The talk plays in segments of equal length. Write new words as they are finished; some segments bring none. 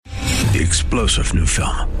The explosive new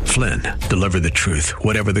film, Flynn, deliver the truth,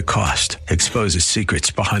 whatever the cost, exposes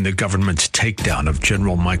secrets behind the government's takedown of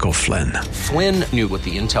General Michael Flynn. Flynn knew what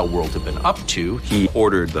the intel world had been up to. He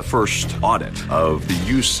ordered the first audit of the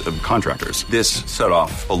use of contractors. This set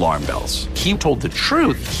off alarm bells. He told the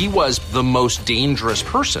truth. He was the most dangerous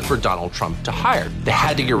person for Donald Trump to hire. They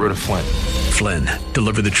had to get rid of Flynn. Flynn,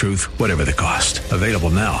 deliver the truth, whatever the cost. Available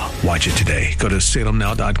now. Watch it today. Go to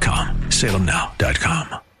salemnow.com.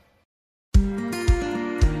 salemnow.com.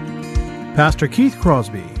 Pastor Keith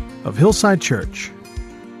Crosby of Hillside Church.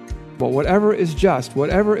 But whatever is just,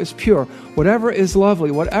 whatever is pure, whatever is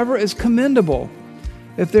lovely, whatever is commendable,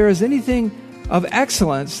 if there is anything of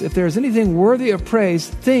excellence, if there is anything worthy of praise,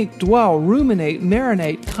 think, dwell, ruminate,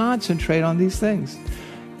 marinate, concentrate on these things.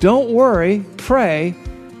 Don't worry, pray,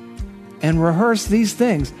 and rehearse these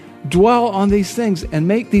things. Dwell on these things and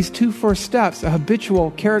make these two first steps a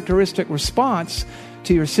habitual characteristic response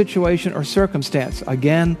to your situation or circumstance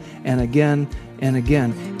again and again and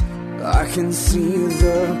again. I can see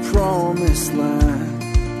the promised land,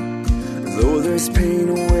 though there's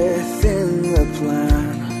pain within the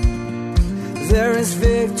plan. There is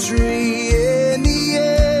victory in the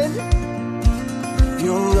end.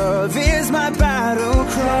 Your love is my battle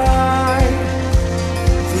cry,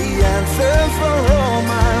 the answer for all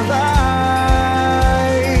my life.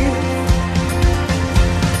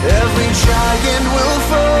 Every giant will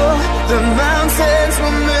fall, the mountains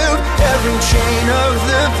will move, every chain of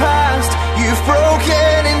the past you've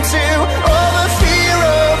broken into. All the fear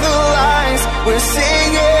of the lies, we're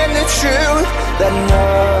singing the truth, that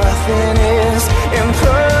nothing is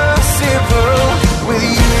impossible with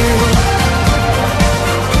you.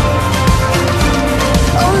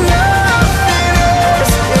 Oh, nothing is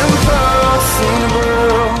impossible.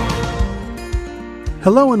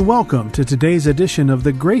 Hello and welcome to today's edition of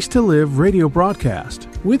the Grace to Live radio broadcast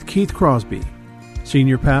with Keith Crosby,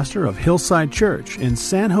 Senior Pastor of Hillside Church in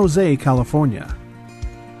San Jose, California.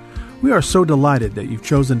 We are so delighted that you've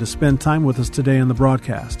chosen to spend time with us today on the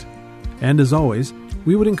broadcast. And as always,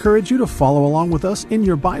 we would encourage you to follow along with us in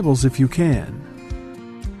your Bibles if you can.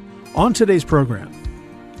 On today's program,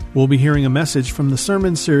 we'll be hearing a message from the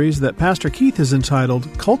sermon series that Pastor Keith has entitled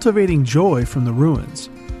Cultivating Joy from the Ruins.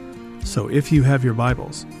 So if you have your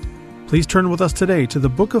Bibles, please turn with us today to the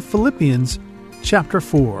book of Philippians, chapter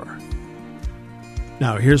 4.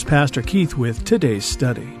 Now here's Pastor Keith with today's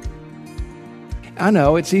study. I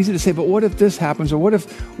know it's easy to say, but what if this happens? Or what if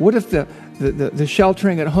the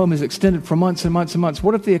sheltering at home is extended for months and months and months?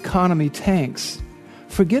 What if the economy tanks?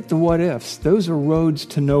 Forget the what ifs. Those are roads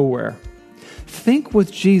to nowhere. Think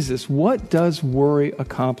with Jesus. What does worry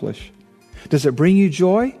accomplish? Does it bring you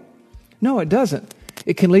joy? No, it doesn't.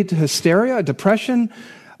 It can lead to hysteria, depression,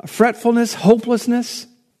 fretfulness, hopelessness.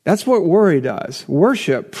 That's what worry does.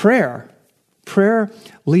 Worship, prayer. Prayer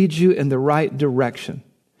leads you in the right direction.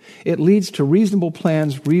 It leads to reasonable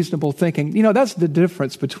plans, reasonable thinking. You know, that's the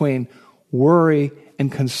difference between worry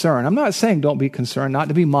and concern. I'm not saying don't be concerned, not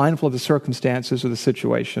to be mindful of the circumstances or the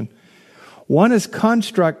situation. One is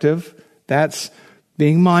constructive. That's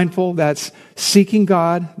being mindful. That's seeking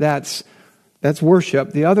God. That's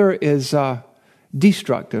worship. The other is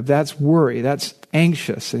destructive. That's worry. That's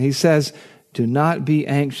anxious. And he says, do not be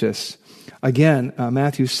anxious. Again,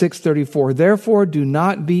 Matthew 6:34, therefore do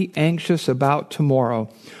not be anxious about tomorrow,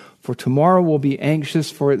 for tomorrow will be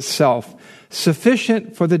anxious for itself.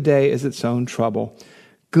 Sufficient for the day is its own trouble.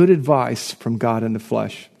 Good advice from God in the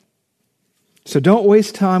flesh. So don't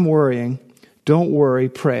waste time worrying. Don't worry,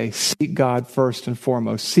 pray. Seek God first and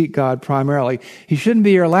foremost. Seek God primarily. He shouldn't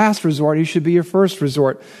be your last resort. He should be your first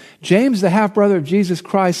resort. James, the half-brother of Jesus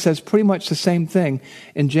Christ, says pretty much the same thing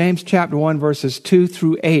in James chapter 1, verses 2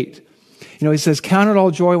 through 8. You know, he says, count it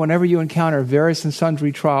all joy whenever you encounter various and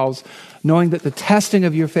sundry trials, knowing that the testing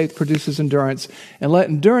of your faith produces endurance, and let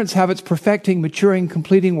endurance have its perfecting, maturing,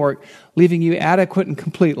 completing work, leaving you adequate and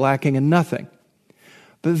complete, lacking in nothing.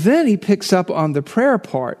 But then he picks up on the prayer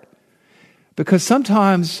part, because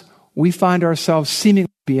sometimes we find ourselves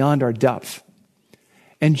seemingly beyond our depth.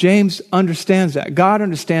 And James understands that. God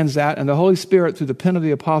understands that. And the Holy Spirit, through the pen of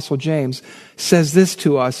the Apostle James, says this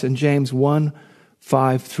to us in James 1,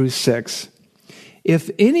 5 through 6.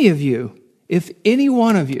 If any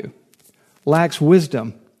one of you lacks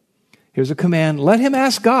wisdom, here's a command, let him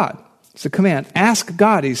ask God. It's a command. Ask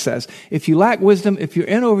God, he says. If you lack wisdom, if you're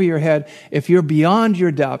in over your head, if you're beyond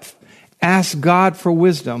your depth, ask God for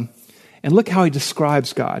wisdom. And look how he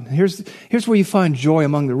describes God. Here's where you find joy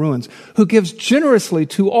among the ruins. Who gives generously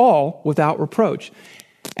to all without reproach.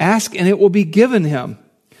 Ask and it will be given him.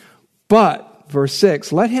 But, verse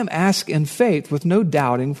 6, let him ask in faith with no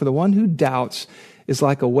doubting, for the one who doubts is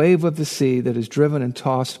like a wave of the sea that is driven and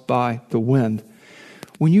tossed by the wind.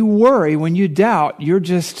 When you worry, when you doubt, you're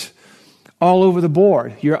just all over the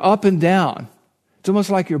board. You're up and down. It's almost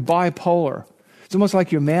like you're bipolar. It's almost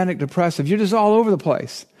like you're manic depressive. You're just all over the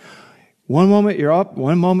place. One moment you're up,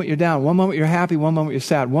 one moment you're down. One moment you're happy, one moment you're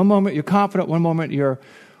sad. One moment you're confident, one moment you're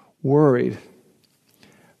worried.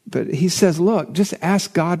 But he says, look, just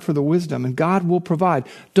ask God for the wisdom and God will provide.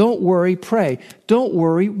 Don't worry, pray. Don't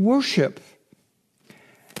worry, worship.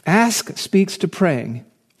 Ask speaks to praying.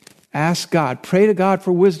 Ask God. Pray to God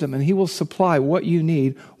for wisdom and he will supply what you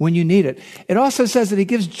need when you need it. It also says that he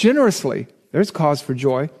gives generously. There's cause for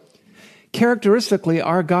joy. Characteristically,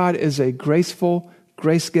 our God is a graceful,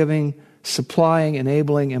 grace-giving, supplying,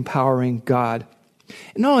 enabling, empowering God.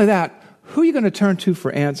 And not only that, who are you going to turn to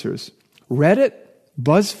for answers? Reddit?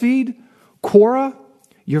 BuzzFeed? Quora?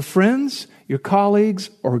 Your friends? Your colleagues?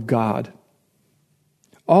 Or God?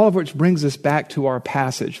 All of which brings us back to our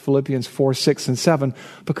passage, Philippians 4, 6, and 7,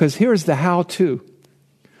 because here's the how-to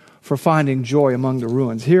for finding joy among the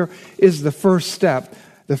ruins. Here is the first step.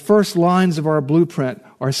 The first lines of our blueprint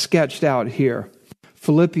are sketched out here.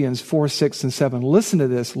 Philippians 4, 6, and 7. Listen to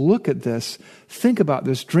this. Look at this. Think about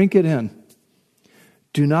this. Drink it in.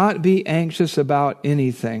 Do not be anxious about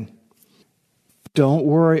anything. Don't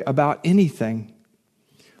worry about anything.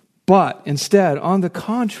 But instead, on the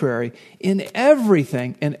contrary, in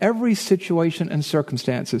everything, in every situation and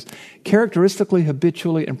circumstances, characteristically,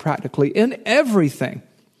 habitually, and practically, in everything,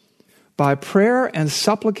 by prayer and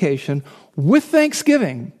supplication, with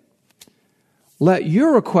thanksgiving, let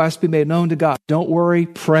your request be made known to God. Don't worry,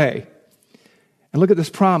 pray. And look at this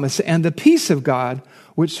promise. And the peace of God,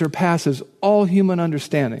 which surpasses all human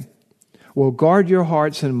understanding, will guard your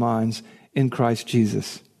hearts and minds in Christ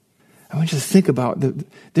Jesus. I want you to think about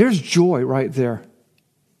there's joy right there.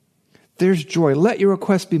 There's joy. Let your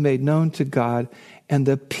request be made known to God, and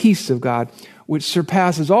the peace of God, which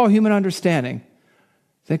surpasses all human understanding.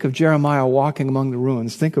 Think of Jeremiah walking among the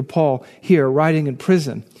ruins. Think of Paul here writing in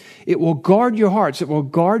prison. It will guard your hearts. It will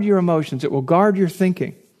guard your emotions. It will guard your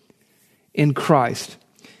thinking in Christ.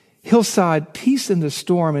 Hillside, peace in the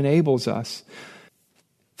storm enables us,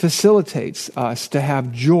 facilitates us to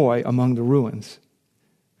have joy among the ruins.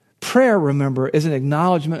 Prayer, remember, is an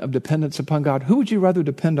acknowledgement of dependence upon God. Who would you rather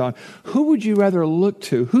depend on? Who would you rather look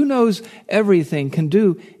to? Who knows everything, can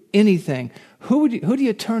do anything? Who do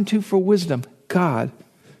you turn to for wisdom? God.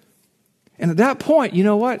 And at that point, you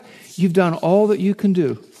know what? You've done all that you can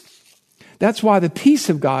do. That's why the peace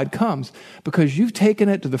of God comes, because you've taken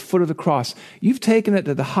it to the foot of the cross. You've taken it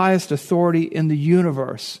to the highest authority in the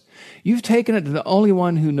universe. You've taken it to the only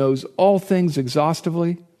one who knows all things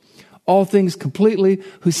exhaustively, all things completely,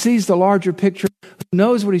 who sees the larger picture, who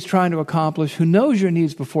knows what he's trying to accomplish, who knows your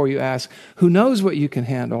needs before you ask, who knows what you can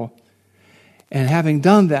handle. And having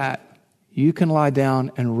done that, you can lie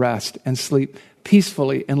down and rest and sleep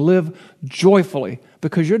peacefully and live joyfully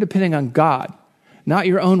because you're depending on God, not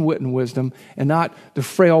your own wit and wisdom, and not the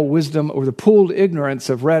frail wisdom or the pooled ignorance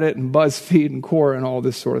of Reddit and BuzzFeed and Quora and all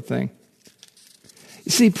this sort of thing.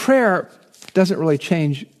 You see, prayer doesn't really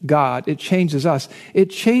change God. It changes us. It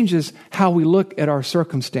changes how we look at our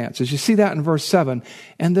circumstances. You see that in verse 7.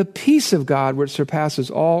 And the peace of God, which surpasses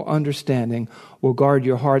all understanding, will guard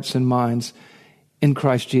your hearts and minds in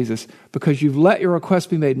Christ Jesus, because you've let your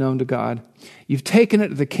request be made known to God. You've taken it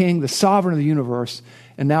to the King, the sovereign of the universe,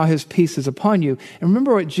 and now his peace is upon you. And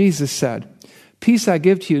remember what Jesus said. Peace I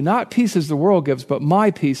give to you, not peace as the world gives, but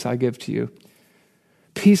my peace I give to you.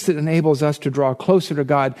 Peace that enables us to draw closer to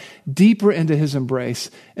God, deeper into his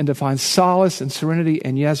embrace, and to find solace and serenity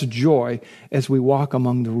and, yes, joy as we walk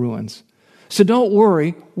among the ruins. So don't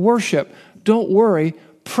worry, worship. Don't worry,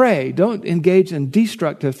 pray. Don't engage in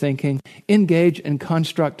destructive thinking. Engage in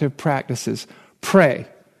constructive practices. Pray.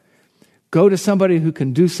 Go to somebody who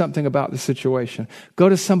can do something about the situation. Go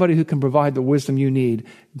to somebody who can provide the wisdom you need,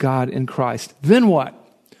 God in Christ. Then what?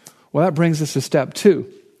 Well, that brings us to step 2.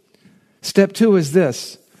 Step 2 is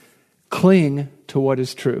this: cling to what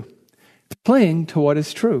is true. Cling to what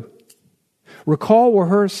is true. Recall,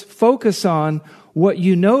 rehearse, focus on what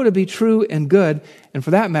you know to be true and good, and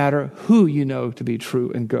for that matter, who you know to be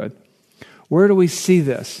true and good. Where do we see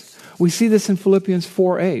this? We see this in Philippians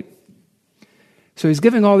 4:8. So he's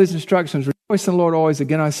giving all these instructions. Rejoice in the Lord always.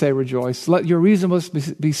 Again, I say rejoice. Let your reasonableness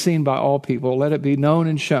be seen by all people. Let it be known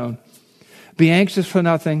and shown. Be anxious for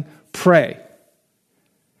nothing. Pray.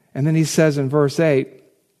 And then he says in verse 8,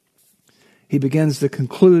 he begins to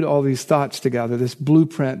conclude all these thoughts together, this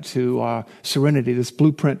blueprint to serenity, this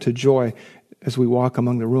blueprint to joy as we walk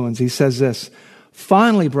among the ruins. He says this: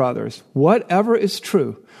 Finally, brothers, whatever is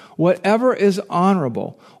true, whatever is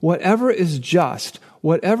honorable, whatever is just,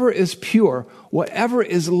 whatever is pure, whatever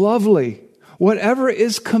is lovely, whatever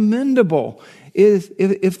is commendable,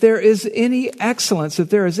 if there is any excellence, if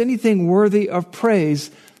there is anything worthy of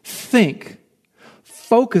praise,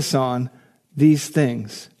 focus on these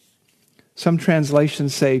things. Some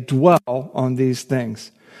translations say dwell on these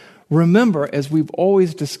things. Remember, as we've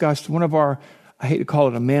always discussed, one of our, I hate to call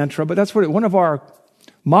it a mantra, but that's what one of our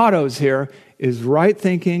mottos here is: right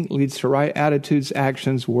thinking leads to right attitudes,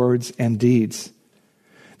 actions, words, and deeds.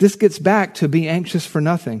 This gets back to be anxious for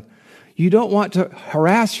nothing. You don't want to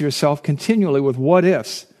harass yourself continually with what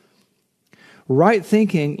ifs. Right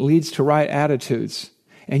thinking leads to right attitudes.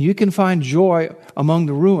 And you can find joy among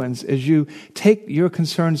the ruins as you take your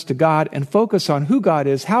concerns to God and focus on who God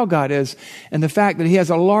is, how God is, and the fact that He has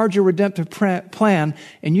a larger redemptive plan,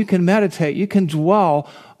 and you can meditate, you can dwell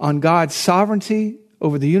on God's sovereignty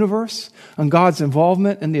over the universe, on God's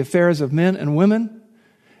involvement in the affairs of men and women,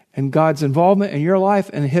 and God's involvement in your life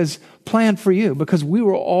and His plan for you, because we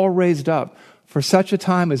were all raised up for such a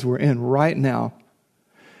time as we're in right now,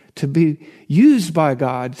 to be used by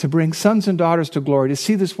God to bring sons and daughters to glory, to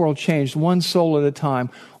see this world changed one soul at a time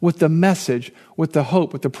with the message, with the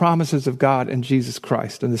hope, with the promises of God and Jesus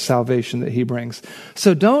Christ and the salvation that He brings.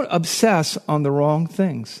 So don't obsess on the wrong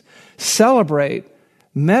things. Celebrate,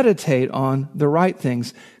 meditate on the right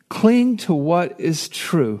things. Cling to what is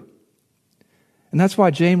true. And that's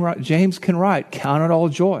why James can write, count it all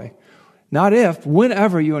joy. Not if,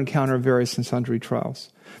 whenever you encounter various and sundry trials.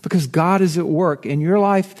 Because God is at work in your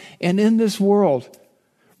life and in this world,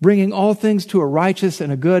 bringing all things to a righteous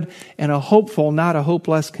and a good and a hopeful, not a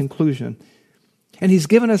hopeless conclusion. And He's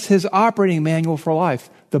given us His operating manual for life,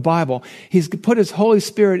 the Bible. He's put His Holy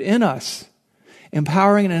Spirit in us,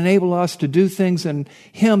 empowering and enabling us to do things in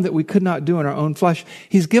Him that we could not do in our own flesh.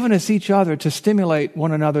 He's given us each other to stimulate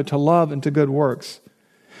one another to love and to good works.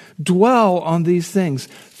 Dwell on these things.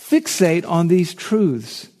 Fixate on these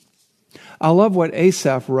truths. I love what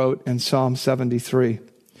Asaph wrote in Psalm 73.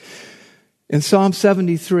 In Psalm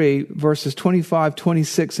 73, verses 25,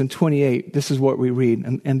 26, and 28, this is what we read,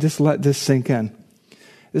 and just let this sink in.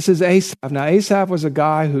 This is Asaph. Now, Asaph was a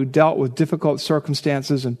guy who dealt with difficult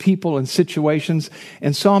circumstances and people and situations,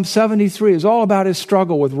 and Psalm 73 is all about his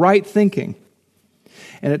struggle with right thinking.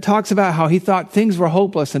 And it talks about how he thought things were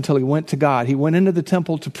hopeless until he went to God. He went into the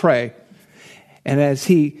temple to pray, and as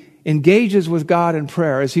he engages with God in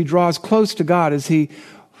prayer, as he draws close to God, as he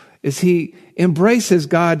embraces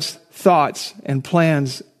God's thoughts and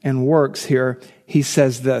plans and works here, he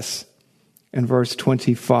says this in verse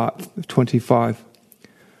 25.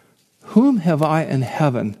 Whom have I in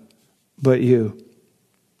heaven but you?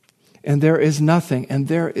 And there is nothing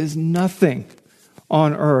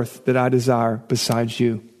on earth that I desire besides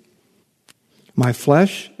you. My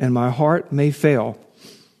flesh and my heart may fail,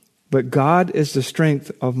 but God is the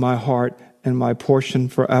strength of my heart and my portion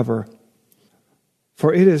forever.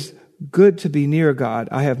 For it is good to be near God.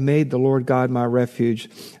 I have made the Lord God my refuge,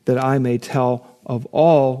 that I may tell of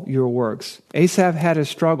all your works. Asaph had his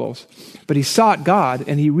struggles, but he sought God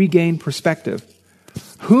and he regained perspective.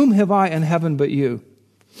 Whom have I in heaven but you?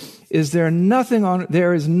 There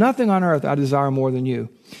is nothing on earth I desire more than you.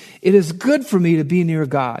 It is good for me to be near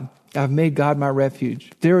God. I've made God my refuge.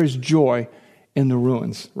 There is joy in the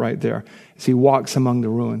ruins right there as he walks among the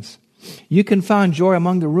ruins. You can find joy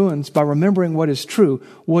among the ruins by remembering what is true,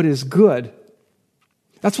 what is good.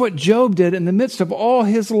 That's what Job did in the midst of all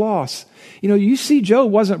his loss. You know, you see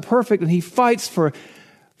Job wasn't perfect, and he fights for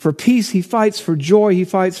peace, he fights for joy, he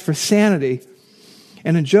fights for sanity.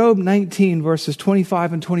 And in Job 19, verses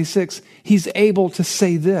 25 and 26, he's able to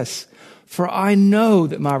say this: for I know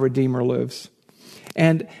that my Redeemer lives,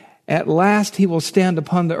 and at last he will stand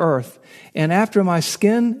upon the earth. And after my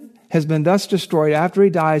skin has been thus destroyed, after he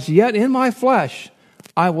dies, yet in my flesh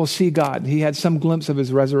I will see God. He had some glimpse of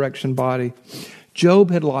his resurrection body. Job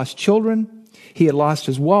had lost children. He had lost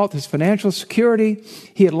his wealth, his financial security.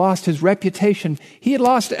 He had lost his reputation. He had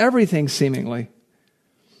lost everything seemingly.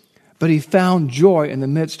 But he found joy in the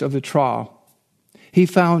midst of the trial. He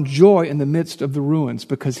found joy in the midst of the ruins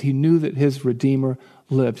because he knew that his Redeemer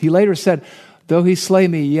lived. He later said, though he slay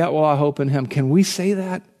me, yet will I hope in him. Can we say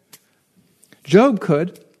that? Job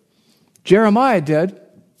could. Jeremiah did.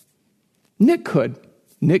 Nick could.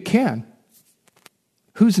 Nick can.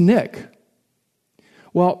 Who's Nick?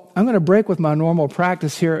 Well, I'm going to break with my normal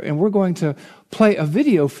practice here, and we're going to play a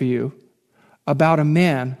video for you about a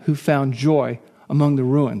man who found joy among the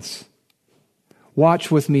ruins.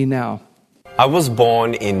 Watch with me now. I was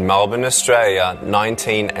born in Melbourne, Australia,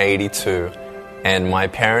 1982. And my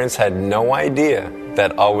parents had no idea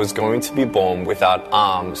that I was going to be born without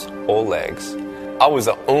arms or legs. I was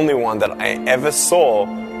the only one that I ever saw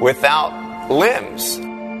without limbs.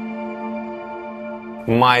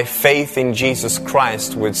 My faith in Jesus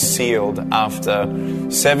Christ was sealed after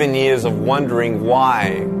 7 years of wondering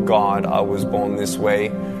why, God, I was born this way.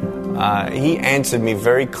 He answered me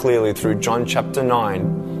very clearly through John chapter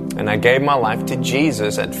 9. And I gave my life to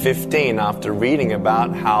Jesus at 15 after reading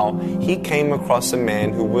about how he came across a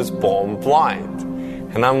man who was born blind.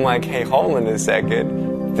 And I'm like, hey, hold on a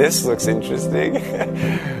second. This looks interesting.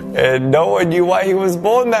 And no one knew why he was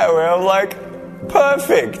born that way. I'm like,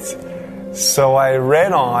 perfect. So I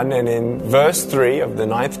read on, and in verse 3 of the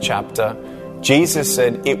 9th chapter, Jesus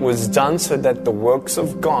said, it was done so that the works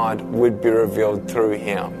of God would be revealed through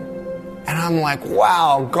him. And I'm like,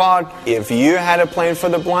 wow, God, if you had a plan for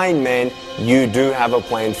the blind man, you do have a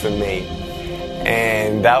plan for me.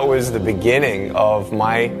 And that was the beginning of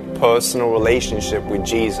my personal relationship with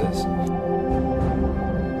Jesus.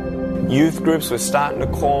 Youth groups were starting to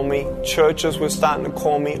call me, churches were starting to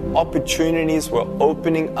call me, opportunities were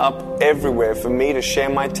opening up everywhere for me to share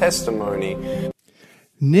my testimony.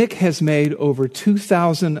 Nick has made over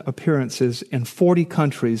 2,000 appearances in 40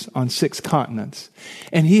 countries on 6 continents.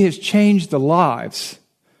 And he has changed the lives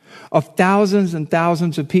of thousands and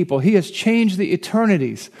thousands of people. He has changed the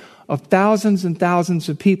eternities of thousands and thousands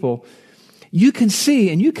of people. You can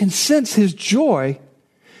see and you can sense his joy.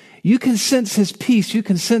 You can sense his peace. You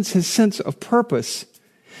can sense his sense of purpose.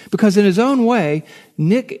 Because in his own way,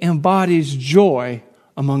 Nick embodies joy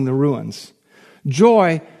among the ruins.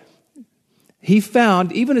 Joy he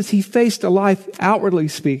found, even as he faced a life, outwardly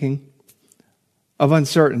speaking, of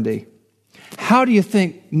uncertainty. How do you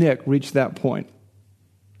think Nick reached that point?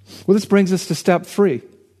 Well, this brings us to step 3.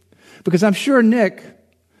 Because I'm sure Nick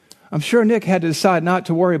had to decide not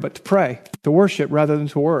to worry, but to pray, to worship rather than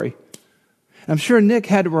to worry. I'm sure Nick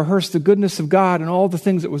had to rehearse the goodness of God and all the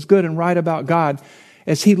things that was good and right about God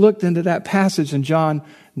as he looked into that passage in John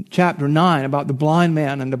chapter 9 about the blind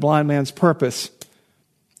man and the blind man's purpose.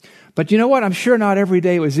 But you know what? I'm sure not every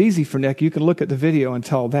day was easy for Nick. You can look at the video and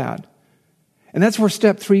tell that. And that's where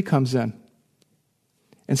step 3 comes in.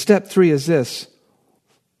 And step 3 is this.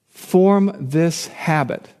 Form this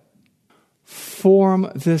habit. Form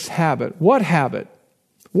this habit. What habit?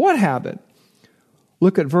 What habit?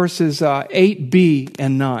 Look at verses 8b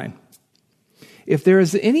and 9. If there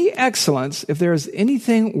is any excellence, if there is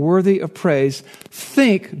anything worthy of praise,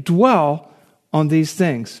 dwell on these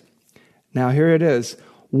things. Now here it is.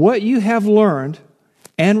 What you have learned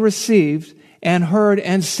and received and heard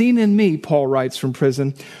and seen in me, Paul writes from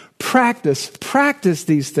prison, practice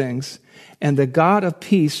these things, and the God of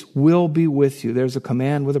peace will be with you. There's a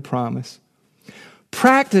command with a promise.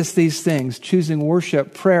 Practice these things, choosing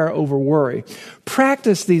worship, prayer over worry.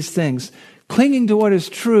 Practice these things, clinging to what is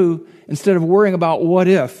true instead of worrying about what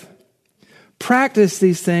if. Practice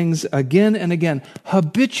these things again and again.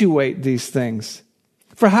 Habituate these things.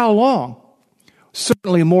 For how long?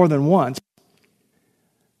 Certainly more than once.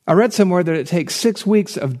 I read somewhere that it takes 6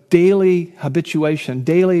 weeks of daily habituation,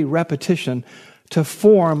 daily repetition, to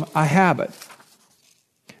form a habit.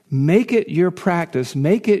 Make it your practice.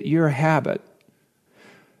 Make it your habit.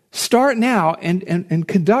 Start now and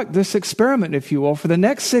conduct this experiment, if you will. For the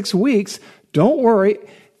next 6 weeks, don't worry.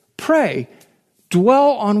 Pray.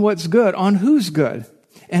 Dwell on what's good, on who's good,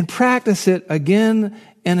 and practice it again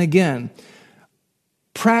and again.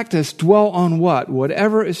 Practice, dwell on what?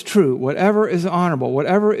 Whatever is true, whatever is honorable,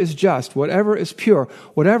 whatever is just, whatever is pure,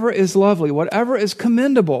 whatever is lovely, whatever is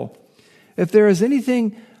commendable. If there is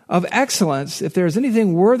anything of excellence, if there is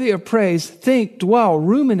anything worthy of praise, think, dwell,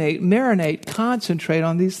 ruminate, marinate, concentrate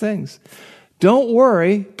on these things. Don't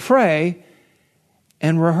worry, pray,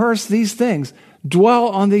 and rehearse these things. Dwell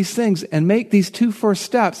on these things and make these 2 first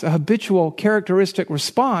steps a habitual characteristic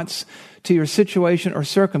response to your situation or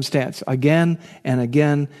circumstance again and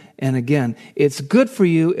again and again. It's good for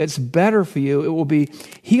you. It's better for you. It will be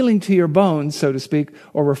healing to your bones, so to speak,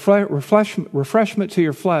 or refreshment to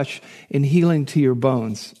your flesh and healing to your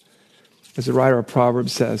bones. As the writer of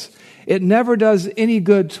Proverbs says, it never does any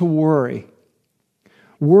good to worry.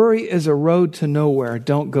 Worry is a road to nowhere.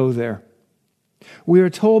 Don't go there. We are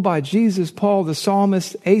told by Jesus, Paul, the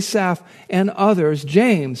psalmist, Asaph, and others,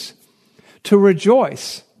 James, to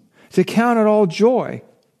rejoice, to count it all joy.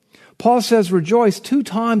 Paul says rejoice 2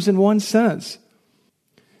 times in one sentence.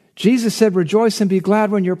 Jesus said, rejoice and be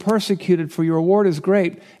glad when you're persecuted, for your reward is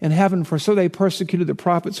great in heaven, for so they persecuted the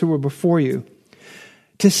prophets who were before you.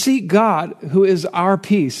 To seek God, who is our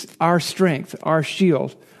peace, our strength, our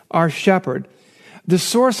shield, our shepherd, the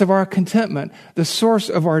source of our contentment, the source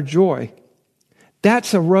of our joy.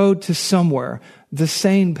 That's a road to somewhere, the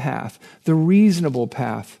sane path, the reasonable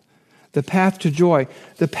path, the path to joy,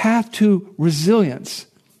 the path to resilience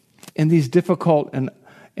in these difficult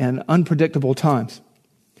and unpredictable times.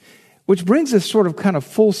 Which brings us sort of kind of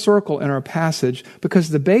full circle in our passage, because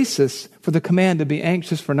the basis for the command to be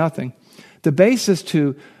anxious for nothing, the basis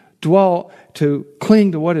to dwell, to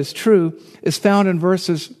cling to what is true, is found in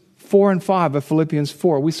verses 4 and 5 of Philippians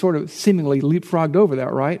 4. We sort of seemingly leapfrogged over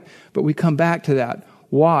that, right? But we come back to that.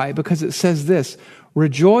 Why? Because it says this,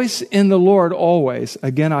 rejoice in the Lord always.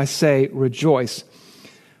 Again, I say rejoice.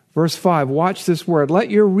 Verse 5, watch this word. Let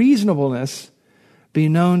your reasonableness be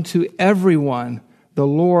known to everyone. The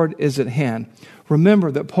Lord is at hand. Remember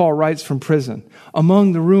that Paul writes from prison,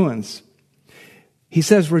 among the ruins. He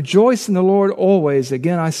says, rejoice in the Lord always.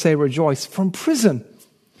 Again, I say rejoice, from prison.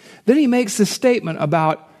 Then he makes this statement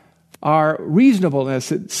about our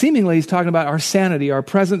reasonableness. Seemingly, he's talking about our sanity, our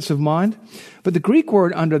presence of mind. But the Greek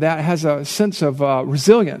word under that has a sense of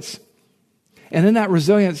resilience. And in that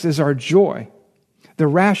resilience is our joy, the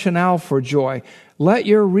rationale for joy. Let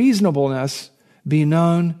your reasonableness be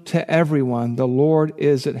known to everyone. The Lord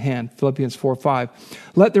is at hand. Philippians 4:5.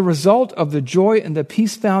 Let the result of the joy and the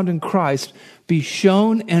peace found in Christ be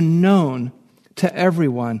shown and known to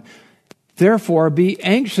everyone. Therefore, be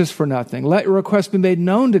anxious for nothing. Let your requests be made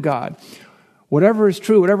known to God. Whatever is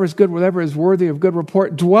true, whatever is good, whatever is worthy of good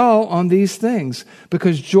report, dwell on these things,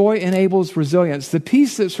 because joy enables resilience. The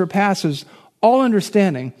peace that surpasses all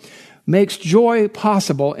understanding makes joy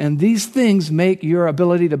possible, and these things make your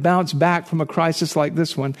ability to bounce back from a crisis like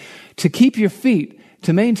this one, to keep your feet,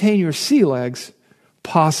 to maintain your sea legs,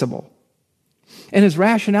 possible. And his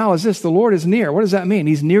rationale is this: the Lord is near. What does that mean?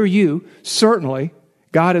 He's near you, certainly.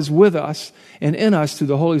 God is with us and in us through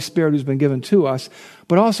the Holy Spirit who's been given to us,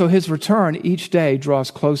 but also his return each day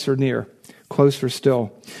draws closer near, closer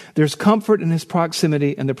still. There's comfort in his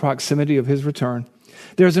proximity and the proximity of his return.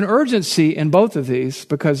 There's an urgency in both of these,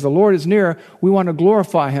 because the Lord is near, we want to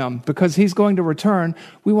glorify him. Because he's going to return,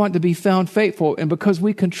 we want to be found faithful. And because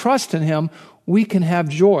we can trust in him, we can have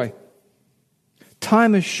joy.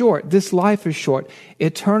 Time is short. This life is short.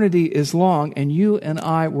 Eternity is long. And you and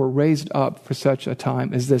I were raised up for such a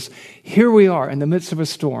time as this. Here we are in the midst of a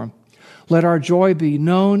storm. Let our joy be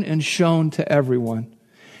known and shown to everyone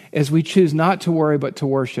as we choose not to worry but to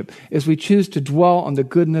worship, as we choose to dwell on the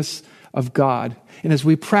goodness of God, and as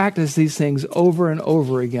we practice these things over and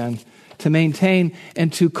over again to maintain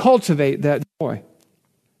and to cultivate that joy.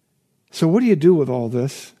 So what do you do with all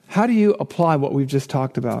this? How do you apply what we've just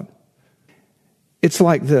talked about? It's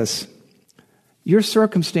like this. Your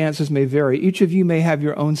circumstances may vary. Each of you may have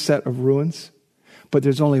your own set of ruins, but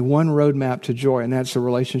there's only one roadmap to joy, and that's a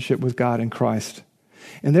relationship with God in Christ.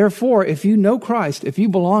 And therefore, if you know Christ, if you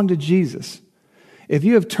belong to Jesus, if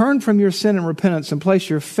you have turned from your sin and repentance and placed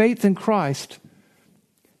your faith in Christ,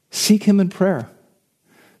 seek him in prayer.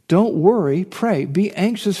 Don't worry, pray. Be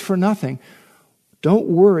anxious for nothing. Don't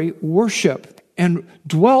worry, worship. And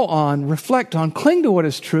dwell on, reflect on, cling to what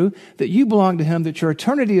is true, that you belong to him, that your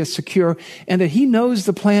eternity is secure, and that he knows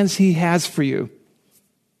the plans he has for you.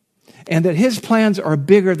 And that his plans are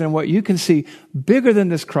bigger than what you can see, bigger than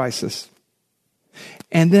this crisis.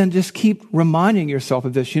 And then just keep reminding yourself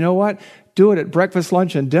of this. You know what? Do it at breakfast,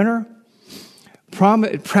 lunch, and dinner.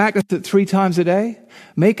 Practice it 3 times a day.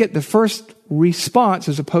 Make it the first response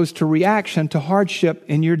as opposed to reaction to hardship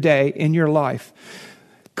in your day, in your life.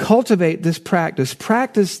 Cultivate this practice.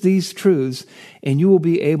 Practice these truths, and you will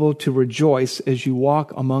be able to rejoice as you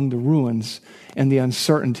walk among the ruins and the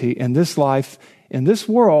uncertainty in this life, in this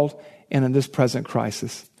world, and in this present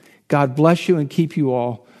crisis. God bless you and keep you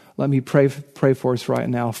all. Let me pray for us right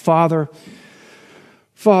now. Father,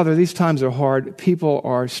 these times are hard. People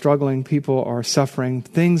are struggling. People are suffering.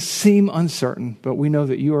 Things seem uncertain, but we know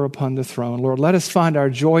that you are upon the throne. Lord, let us find our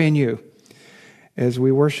joy in you as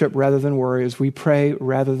we worship rather than worry, as we pray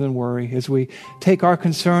rather than worry, as we take our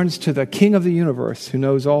concerns to the King of the universe who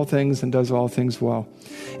knows all things and does all things well.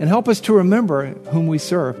 And help us to remember whom we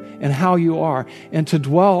serve and how you are, and to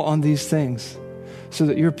dwell on these things so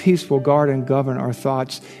that your peace will guard and govern our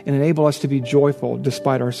thoughts and enable us to be joyful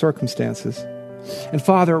despite our circumstances. And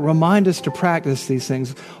Father, remind us to practice these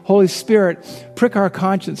things. Holy Spirit, prick our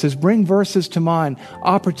consciences, bring verses to mind,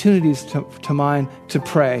 opportunities to mind to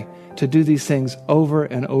pray, to do these things over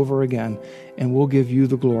and over again, and we'll give you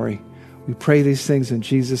the glory. We pray these things in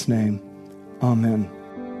Jesus' name. Amen.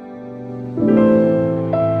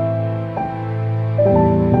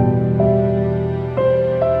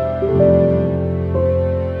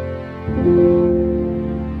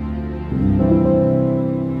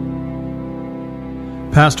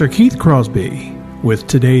 Pastor Keith Crosby, with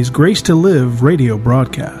today's Grace to Live radio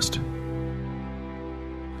broadcast.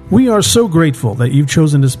 We are so grateful that you've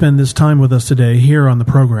chosen to spend this time with us today here on the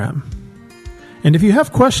program. And if you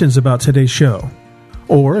have questions about today's show,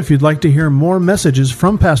 or if you'd like to hear more messages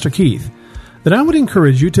from Pastor Keith, then I would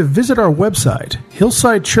encourage you to visit our website,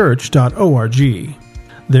 hillsidechurch.org.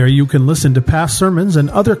 There you can listen to past sermons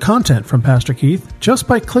and other content from Pastor Keith just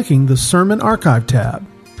by clicking the Sermon Archive tab.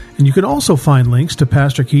 And you can also find links to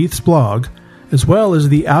Pastor Keith's blog, as well as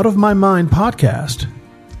the Out of My Mind podcast.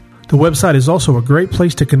 The website is also a great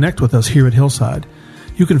place to connect with us here at Hillside.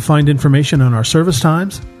 You can find information on our service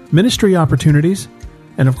times, ministry opportunities,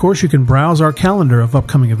 and of course you can browse our calendar of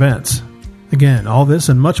upcoming events. Again, all this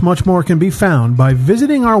and much, much more can be found by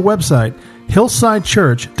visiting our website,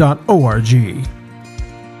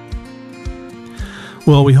 hillsidechurch.org.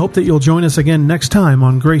 Well, we hope that you'll join us again next time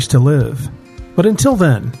on Grace to Live. But until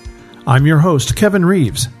then, I'm your host, Kevin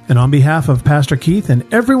Reeves, and on behalf of Pastor Keith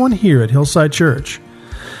and everyone here at Hillside Church,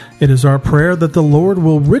 it is our prayer that the Lord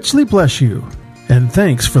will richly bless you, and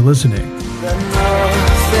thanks for listening.